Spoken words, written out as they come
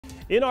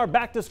In our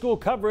back-to-school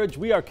coverage,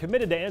 we are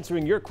committed to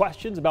answering your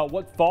questions about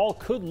what fall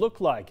could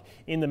look like.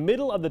 In the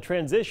middle of the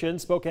transition,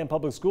 Spokane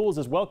Public Schools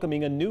is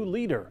welcoming a new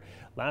leader.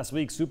 Last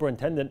week,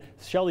 Superintendent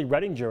Shelley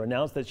Rettinger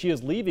announced that she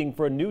is leaving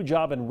for a new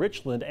job in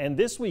Richland, and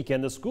this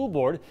weekend, the school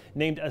board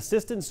named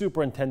Assistant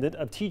Superintendent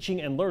of Teaching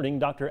and Learning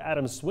Dr.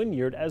 Adam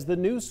Swinyard as the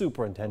new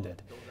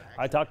superintendent.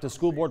 I talked to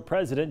School Board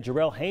President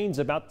Jarrell Haynes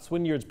about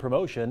Swinyard's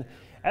promotion.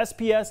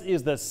 SPS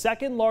is the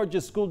second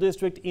largest school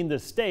district in the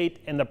state,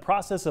 and the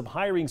process of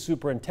hiring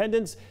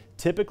superintendents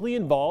typically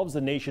involves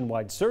a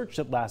nationwide search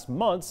that lasts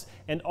months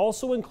and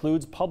also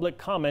includes public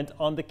comment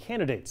on the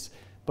candidates.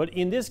 But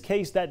in this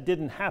case, that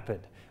didn't happen.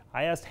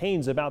 I asked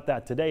Haynes about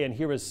that today, and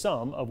here is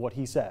some of what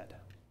he said.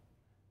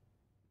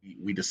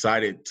 We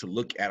decided to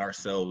look at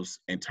ourselves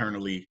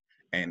internally,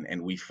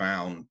 and we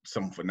found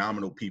some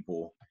phenomenal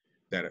people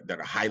that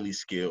are highly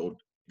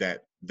skilled,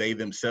 that they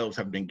themselves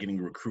have been getting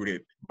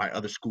recruited by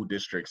other school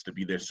districts to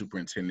be their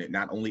superintendent,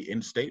 not only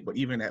in state, but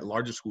even at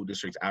larger school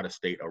districts out of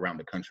state around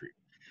the country.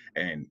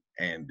 And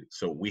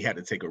so we had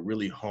to take a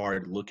really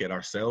hard look at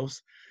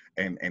ourselves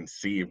and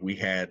see if we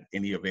had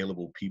any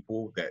available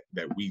people that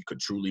we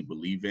could truly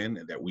believe in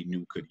and that we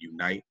knew could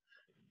unite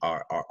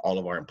all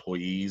of our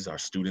employees, our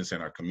students,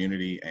 and our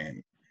community.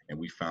 And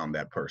we found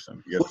that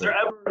person. Yes, was there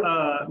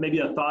ever maybe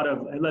a thought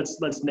of,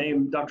 let's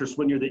name Dr.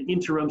 Swinyard the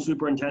interim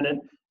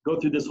superintendent, go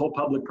through this whole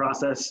public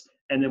process,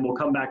 and then we'll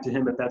come back to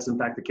him if that's in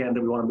fact the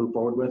candidate we want to move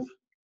forward with?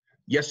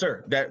 Yes,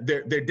 sir. That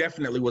there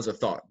definitely was a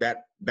thought.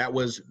 That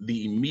was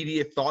the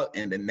immediate thought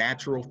and the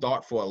natural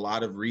thought for a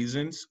lot of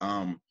reasons.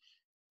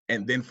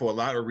 And then for a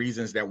lot of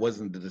reasons, that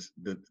wasn't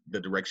the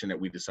direction that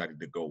we decided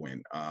to go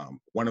in.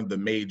 One of the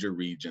major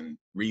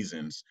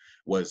reasons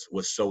was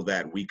so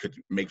that we could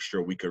make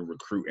sure we could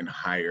recruit and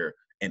hire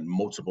in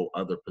multiple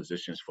other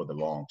positions for the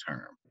long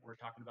term. We're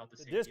talking about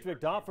the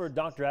district offered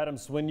Dr. Adam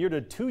Swinyard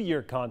a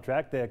 2-year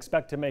contract. They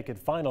expect to make it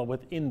final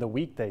within the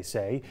week, they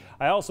say.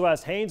 I also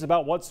asked Haynes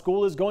about what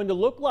school is going to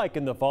look like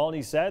in the fall, and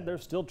he said they're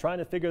still trying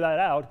to figure that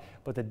out.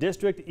 But the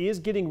district is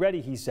getting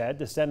ready, he said,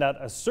 to send out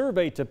a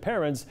survey to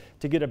parents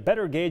to get a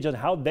better gauge on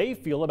how they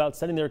feel about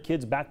sending their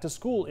kids back to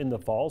school in the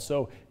fall.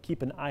 So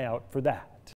keep an eye out for that.